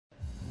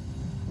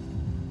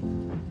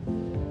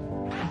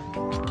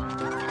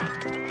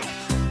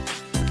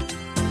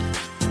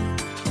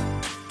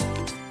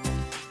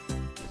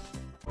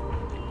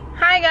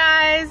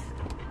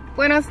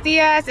Buenos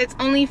dias. It's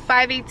only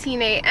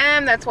 5:18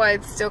 a.m. That's why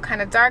it's still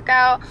kind of dark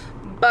out.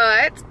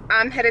 But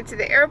I'm headed to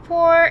the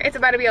airport. It's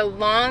about to be a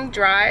long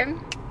drive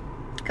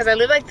because I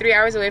live like 3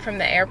 hours away from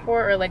the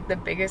airport, or like the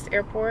biggest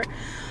airport.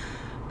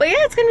 But yeah,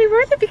 it's gonna be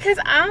worth it because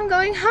I'm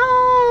going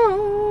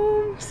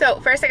home. So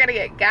first I gotta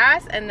get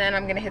gas and then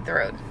I'm gonna hit the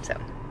road. So.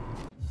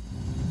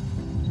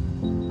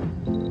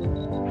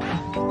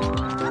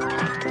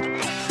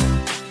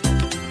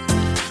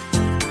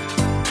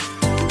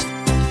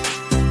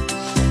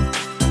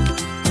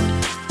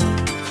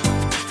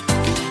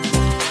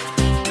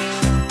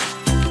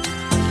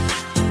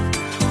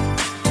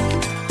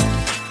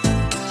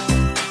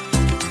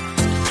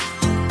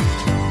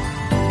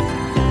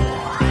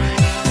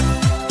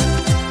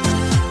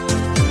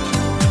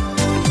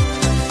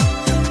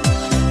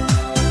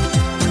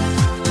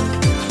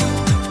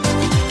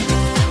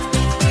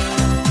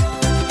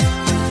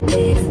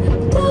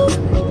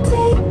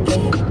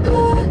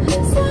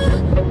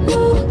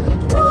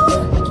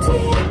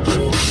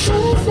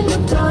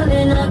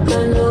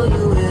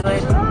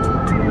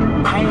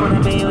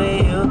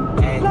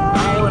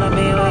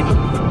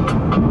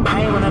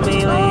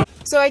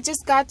 So I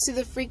just got to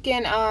the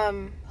freaking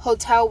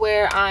hotel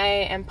where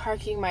I am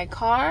parking my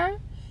car,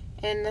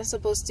 and I'm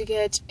supposed to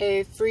get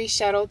a free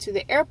shuttle to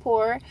the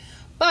airport,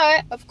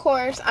 but of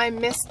course I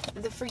missed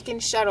the freaking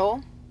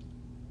shuttle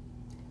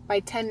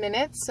by 10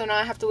 minutes, so now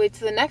I have to wait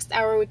till the next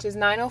hour, which is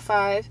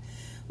 9:05,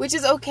 which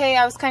is okay.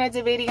 I was kind of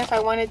debating if I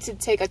wanted to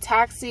take a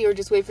taxi or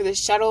just wait for the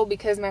shuttle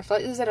because my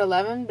flight is at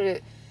 11,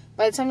 but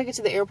by the time I get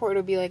to the airport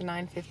it'll be like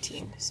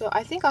 9:15, so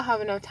I think I'll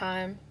have enough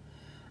time.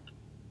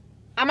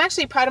 I'm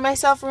actually proud of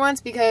myself for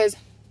once because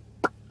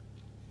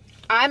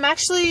I'm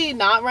actually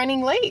not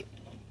running late.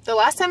 The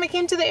last time I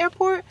came to the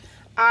airport,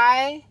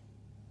 I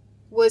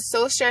was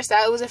so stressed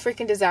out. It was a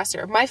freaking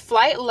disaster. My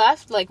flight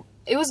left, like,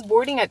 it was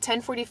boarding at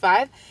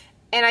 10:45,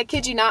 and I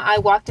kid you not, I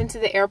walked into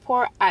the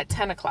airport at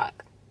 10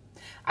 o'clock.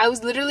 I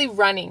was literally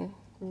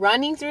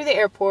running through the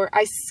airport.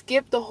 I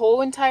skipped the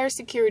whole entire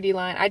security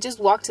line. I just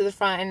walked to the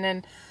front and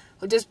then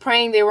just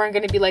praying they weren't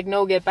going to be like,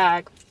 no, get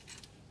back.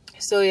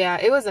 So yeah,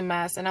 it was a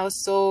mess and I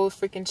was so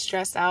freaking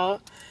stressed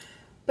out.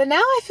 But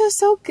now I feel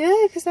so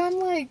good because I'm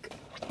like,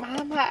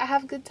 I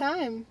have a good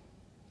time.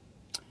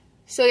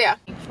 So yeah.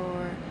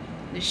 For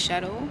the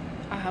shuttle,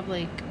 I have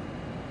like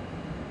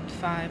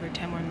 5 or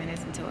 10 more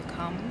minutes until it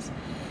comes.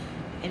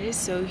 It is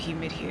so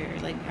humid here.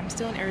 Like, I'm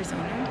still in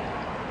Arizona,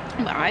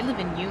 but I live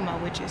in Yuma,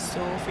 which is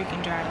so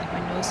freaking dry. Like,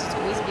 my nose is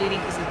always bleeding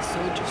because it's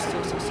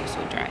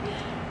so dry.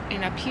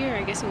 And up here,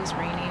 I guess it was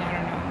raining, I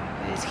don't know.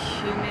 But it's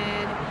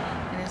humid.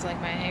 It's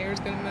like my hair is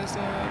gonna mess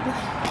up.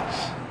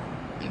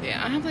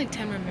 Yeah, I have like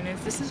 10 more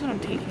minutes. This is what I'm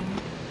taking.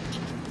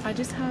 I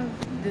just have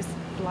this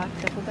black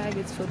duffel bag.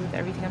 It's filled with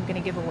everything I'm gonna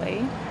give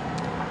away.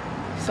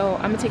 So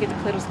I'm gonna take it to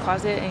Plato's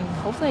Closet and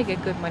hopefully I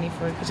get good money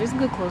for it because there's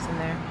good clothes in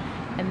there.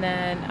 And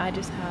then I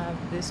just have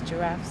this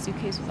giraffe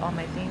suitcase with all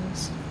my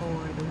things for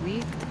the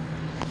week.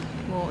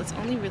 Well, it's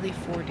only really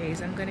 4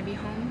 days I'm gonna be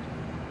home.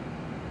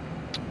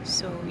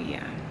 So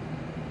yeah.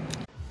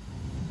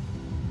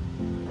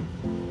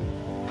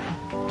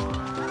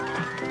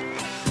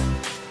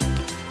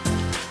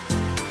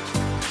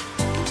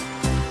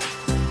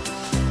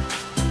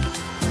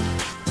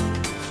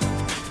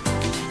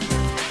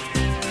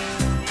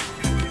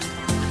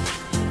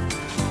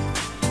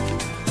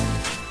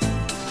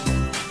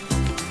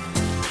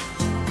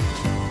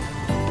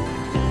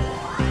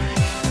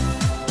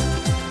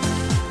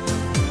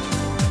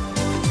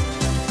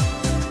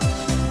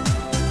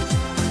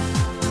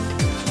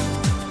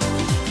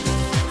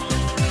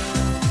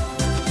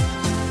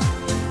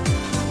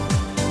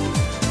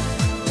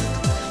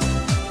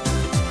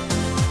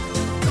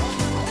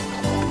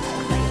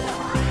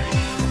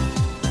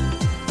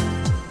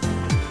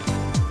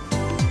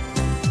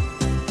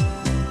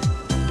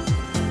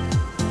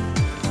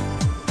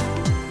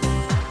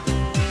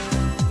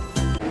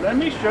 Let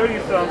me show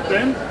you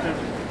something.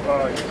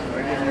 I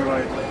didn't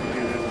realize you do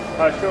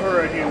this. Show her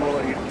right here and we'll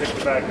let you pick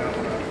the bag up.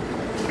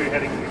 So you're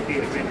heading to the key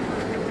adventure.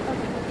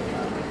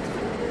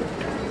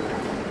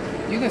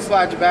 You can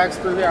slide your bags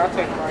through there. I'll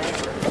take them right here.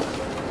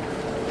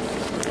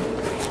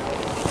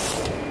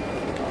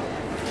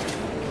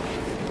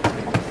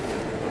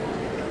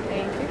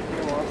 Thank you.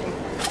 You're welcome.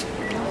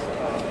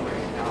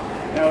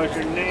 Now is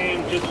your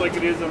name just like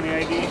it is on the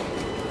ID?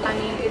 I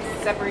mean,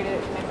 it's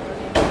separated.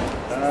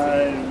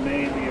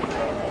 Maybe a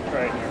problem. I'll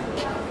try it here.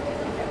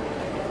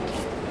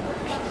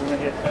 I'm going to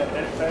hit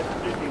edit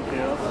passenger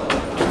details.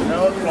 No,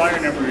 the flyer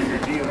number is your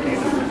DOT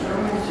number.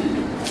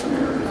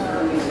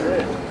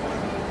 Good.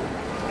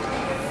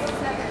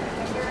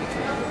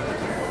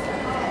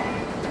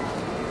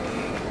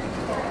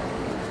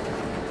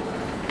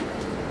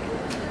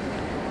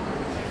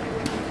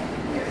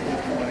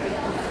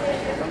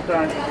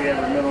 Sometimes if you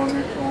have a middle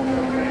initial,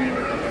 middle name,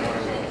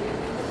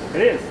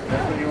 it is.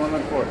 That's what you want to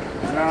look for.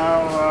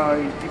 Now,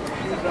 you keep your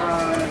shoes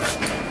on.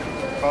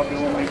 Probably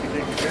won't make you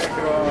take your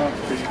jacket off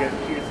because you got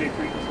TSA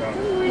free stuff.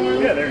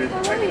 Yeah, there it is.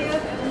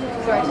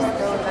 So I just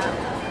go with that.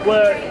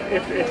 Well,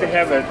 if they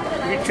have a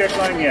pre-check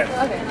line, yes.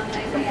 Okay.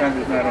 Sometimes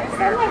it's not open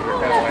here.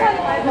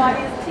 My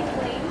body is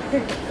tickling.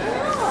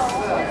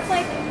 It's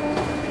like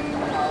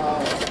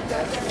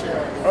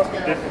Oh,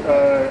 just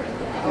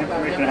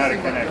information on how to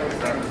connect.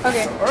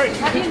 Okay. All right.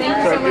 Thank you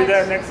So so do much.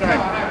 that next time.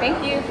 Thank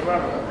you. You're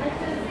welcome.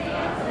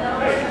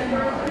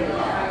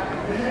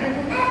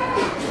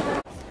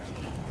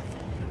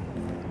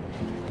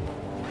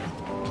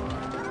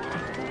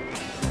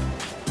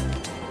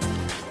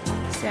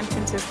 San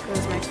Francisco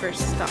is my first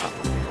stop.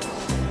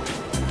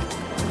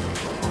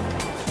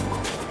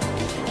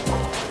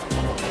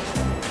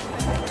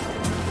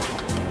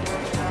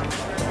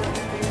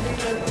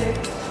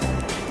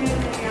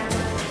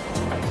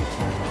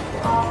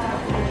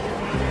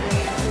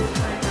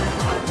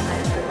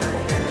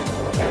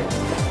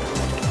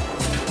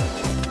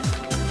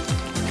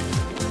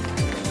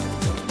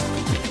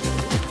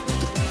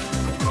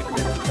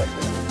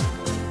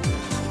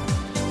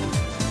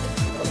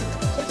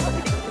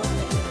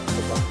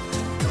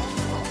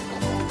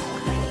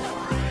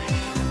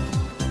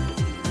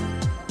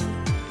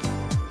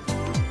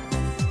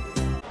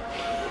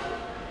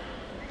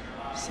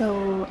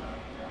 So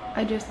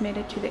I just made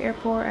it to the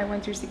airport. I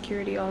went through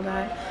security, all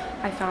that.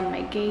 I found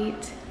my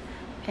gate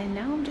and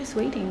now I'm just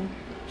waiting.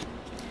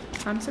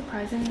 I'm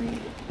surprisingly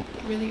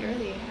really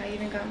early. I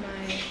even got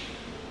my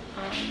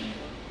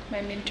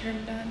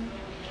midterm done.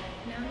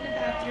 Now I'm in the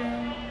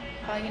bathroom.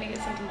 Probably gonna get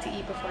something to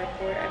eat before I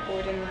board. I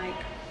board in like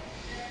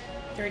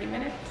 30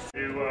 minutes.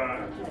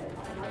 To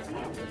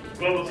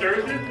Global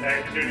Services,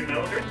 active duty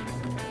military.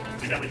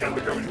 You definitely come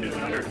with German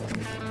 200.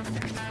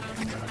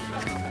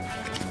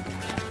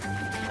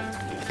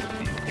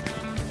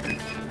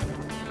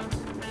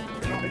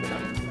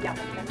 yeah.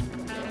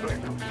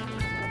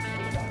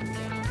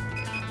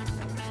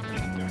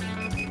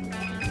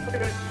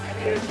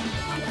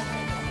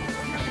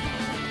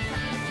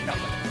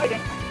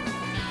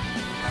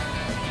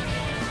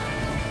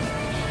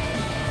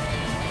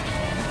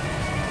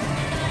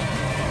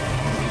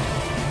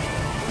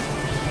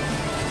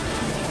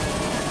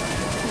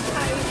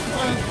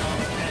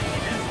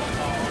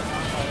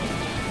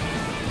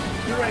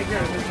 You're right here.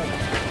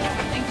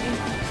 Thank you.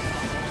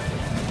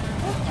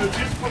 So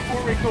just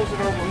before we close it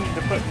over, we'll need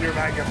to put your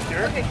bag up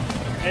here. Okay.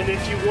 And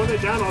if you want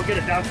it down, I'll get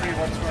it down for you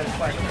once we're in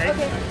flight, okay?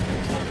 Okay.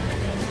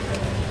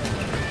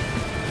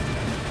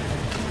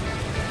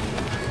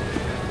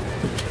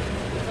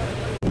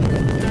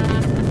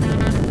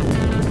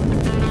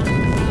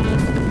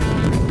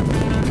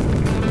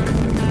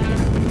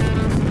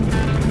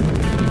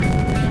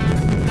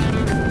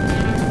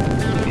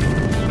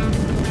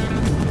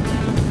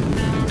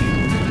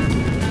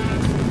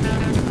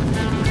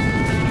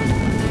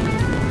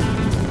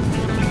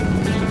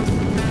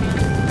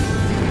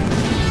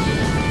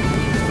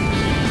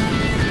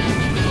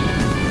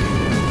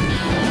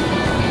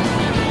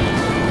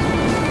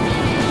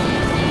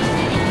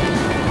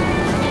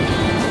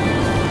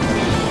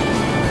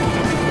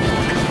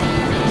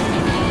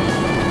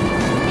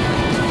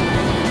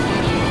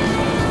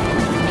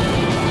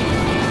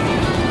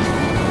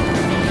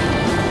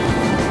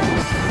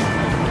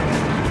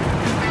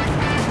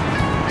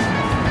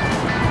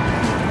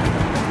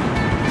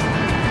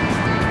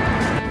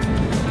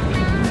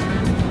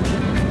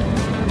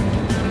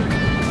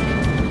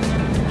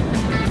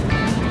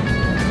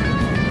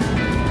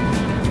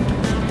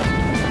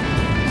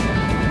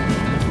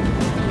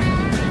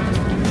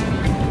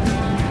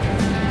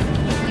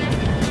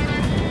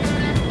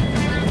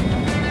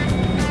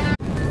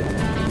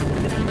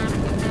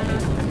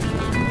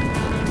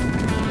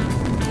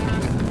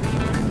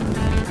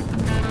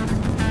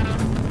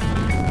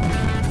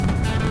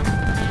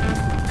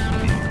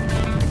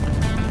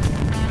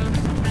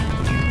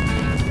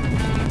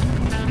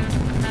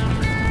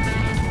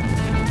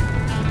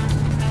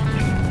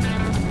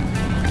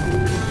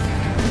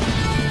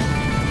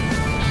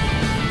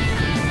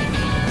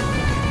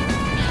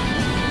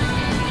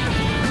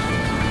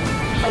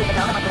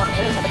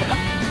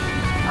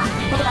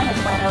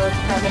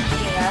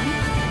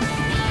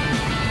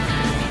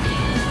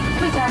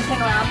 Please turn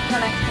around for the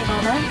next few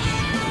moments.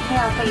 We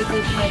ask that you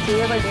please make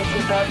sure with your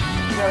seatbelt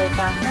really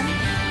fastened.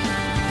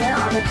 Here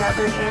on the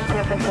JetBlue in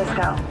San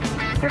Francisco.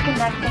 You're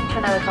connecting to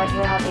another flight.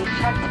 You have a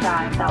checked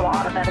bag that will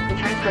automatically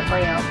transfer for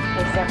you.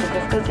 If San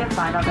Francisco is your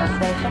final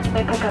destination, you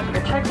may pick up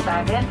your checked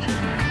baggage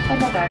in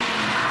the back.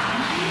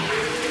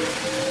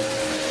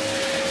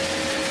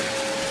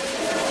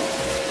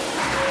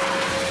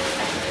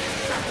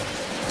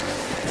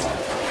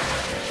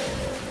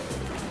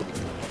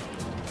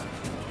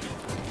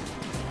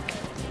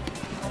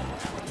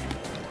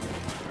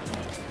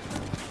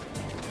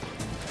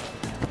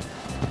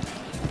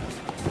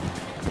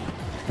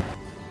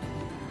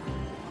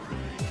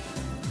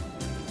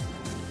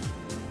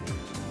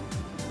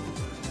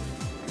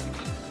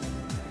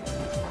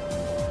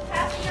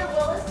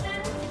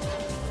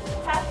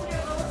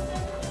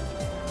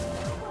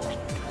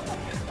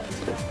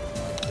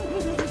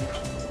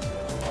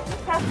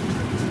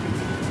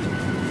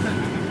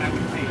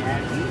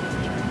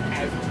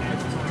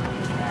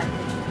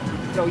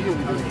 No, you don't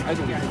need to. I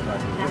don't need to talk.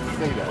 You have to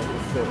say that.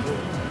 It's still good.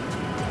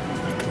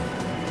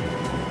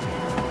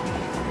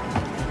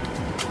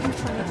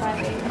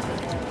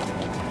 25.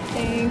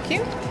 Thank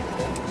you.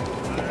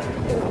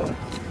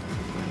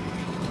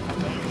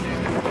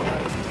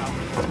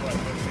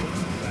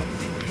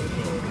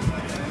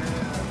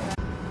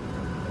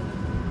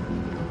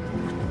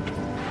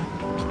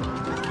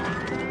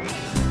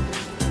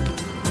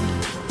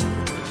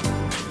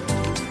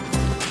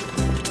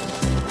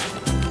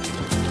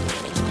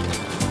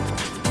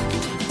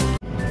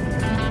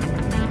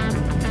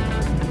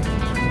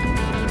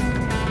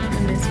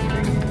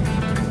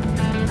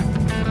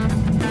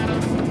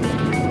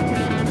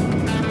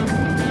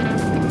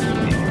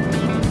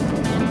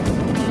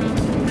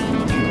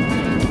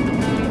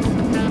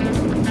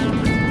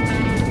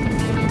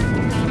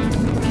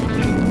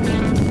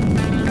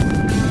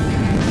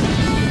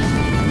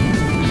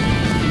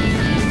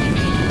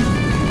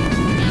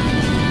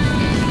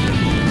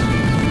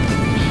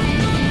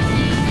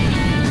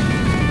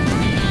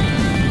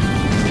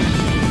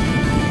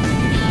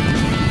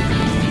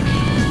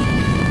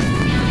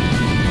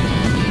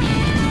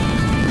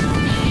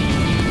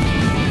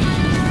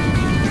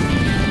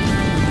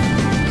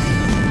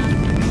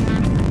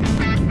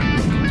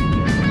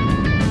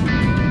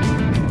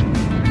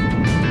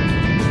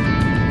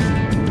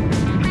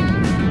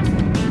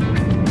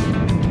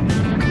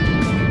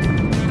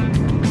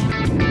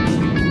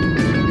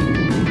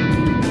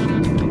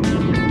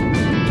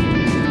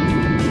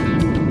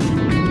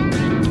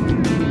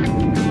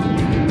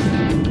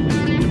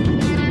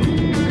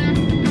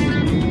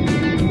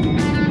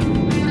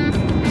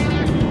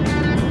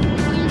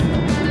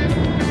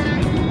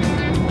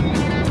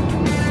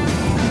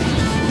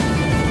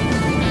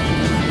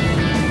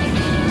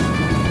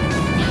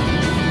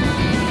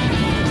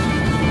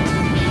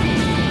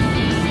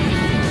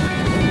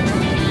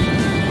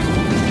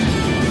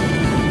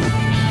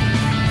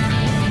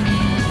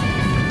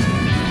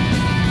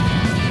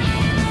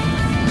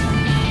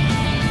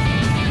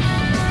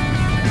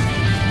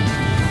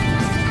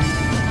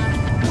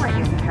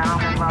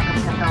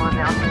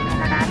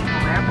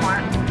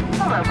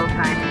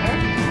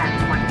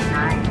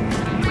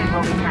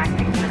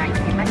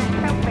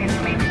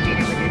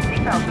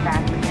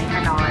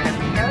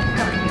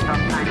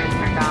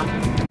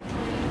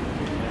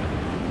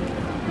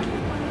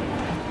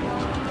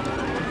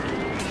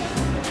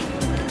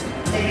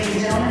 Ladies and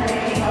gentlemen,